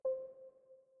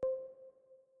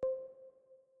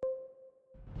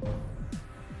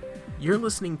You're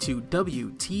listening to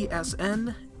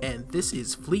WTSN, and this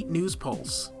is Fleet News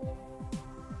Pulse.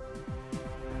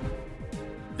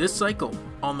 This cycle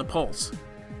on the Pulse.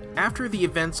 After the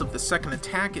events of the second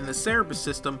attack in the Cerberus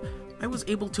system, I was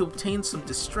able to obtain some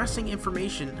distressing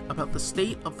information about the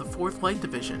state of the 4th Light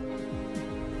Division.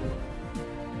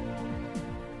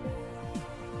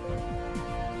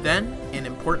 Then, an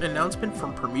important announcement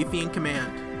from Promethean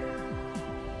Command.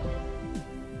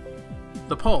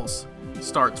 The Pulse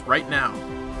starts right now.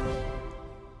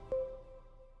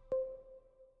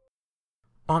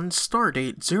 On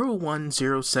stardate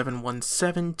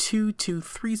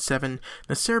 0107172237,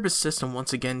 the Cerberus system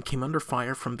once again came under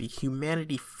fire from the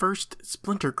Humanity First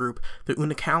splinter group, the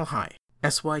Unakalhai.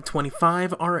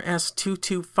 SY-25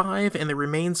 RS-225 and the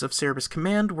remains of Cerberus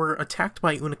Command were attacked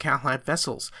by Unakalhai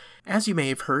vessels. As you may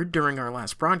have heard during our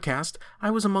last broadcast,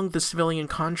 I was among the civilian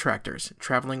contractors,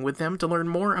 traveling with them to learn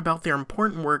more about their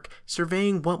important work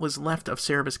surveying what was left of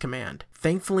Cerberus Command.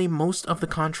 Thankfully, most of the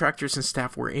contractors and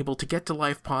staff were able to get to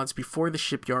life pods before the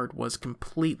shipyard was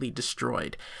completely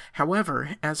destroyed.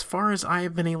 However, as far as I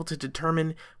have been able to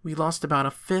determine, we lost about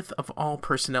a fifth of all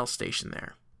personnel stationed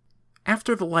there.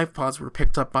 After the life pods were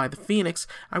picked up by the Phoenix,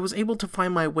 I was able to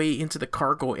find my way into the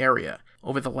cargo area.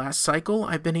 Over the last cycle,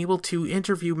 I've been able to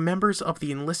interview members of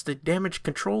the enlisted damage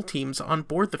control teams on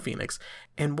board the Phoenix,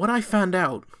 and what I found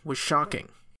out was shocking.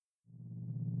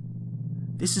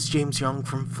 This is James Young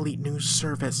from Fleet News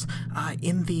Service.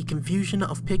 In the confusion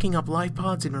of picking up life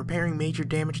pods and repairing major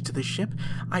damage to the ship,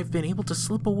 I've been able to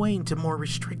slip away into more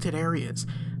restricted areas.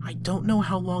 I don't know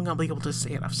how long I'll be able to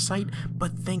stay out of sight,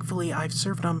 but thankfully I've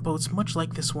served on boats much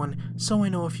like this one, so I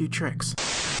know a few tricks.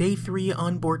 Day 3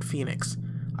 on board Phoenix.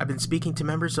 I've been speaking to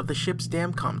members of the ship's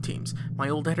DAMCOM teams. My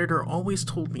old editor always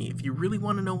told me if you really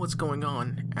want to know what's going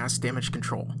on, ask damage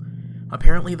control.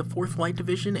 Apparently, the 4th Light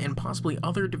Division and possibly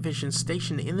other divisions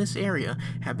stationed in this area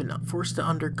have been forced to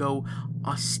undergo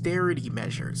austerity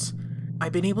measures.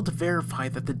 I've been able to verify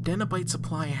that the Denabite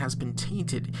supply has been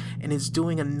tainted and is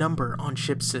doing a number on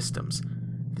ship systems.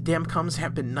 The Damcoms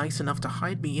have been nice enough to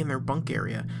hide me in their bunk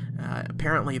area.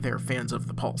 Apparently, they're fans of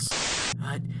the Pulse.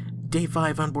 Day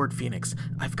 5 on board Phoenix.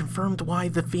 I've confirmed why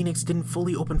the Phoenix didn't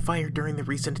fully open fire during the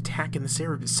recent attack in the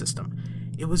Cerberus system.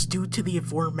 It was due to the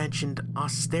aforementioned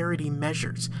austerity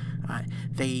measures.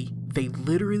 They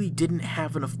literally didn't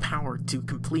have enough power to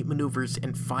complete maneuvers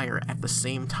and fire at the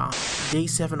same time. Day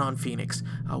 7 on Phoenix.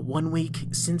 1 week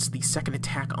since the second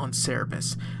attack on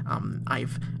Cerberus.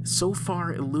 I've so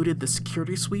far eluded the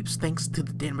security sweeps thanks to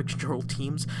the damage control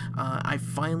teams. I've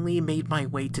finally made my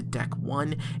way to Deck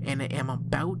 1 and am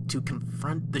about to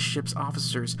confront the ship's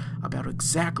officers about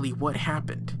exactly what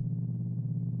happened.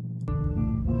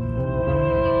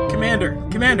 Commander!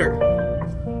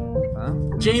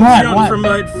 James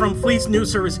Young from Fleet's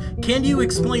News Service. Can you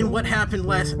explain what happened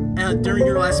during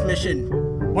your last mission?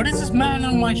 What is this man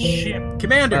on my ship?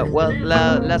 Commander!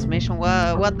 Last mission,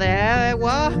 what the hell,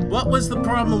 what? What was the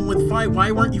problem with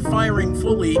why weren't you firing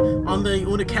fully on the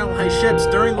Unakalhai ships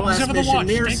during the last mission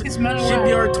near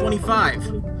Shipyard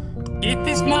 25? Get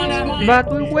this man out of my...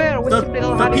 But we were, the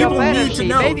people need to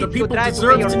know, the people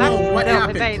deserve to know what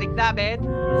happened.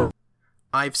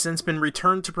 I've since been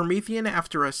returned to Promethean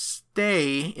after a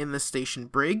stay in the station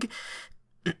brig.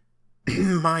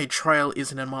 My trial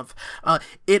isn't a month.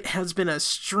 It has been a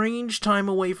strange time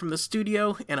away from the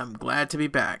studio, and I'm glad to be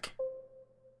back.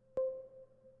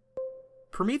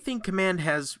 Promethean Command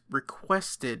has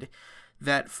requested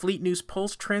that Fleet News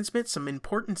Pulse transmit some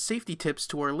important safety tips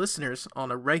to our listeners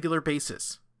on a regular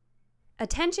basis.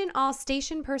 Attention all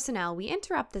station personnel, we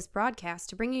interrupt this broadcast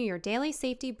to bring you your daily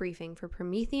safety briefing for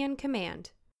Promethean Command.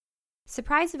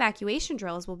 Surprise evacuation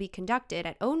drills will be conducted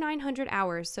at 0900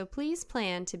 hours, so please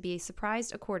plan to be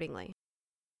surprised accordingly.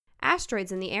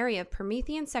 Asteroids in the area of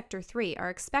Promethean Sector 3 are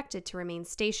expected to remain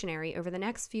stationary over the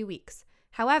next few weeks.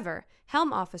 However,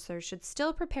 helm officers should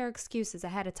still prepare excuses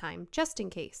ahead of time, just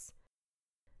in case.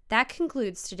 That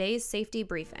concludes today's safety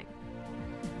briefing.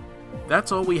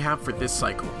 That's all we have for this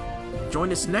cycle.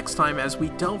 Join us next time as we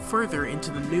delve further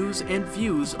into the news and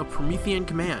views of Promethean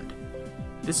Command.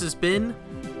 This has been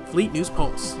Fleet News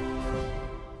Pulse.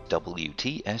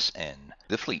 WTSN,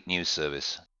 the Fleet News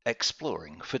Service,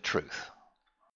 exploring for truth.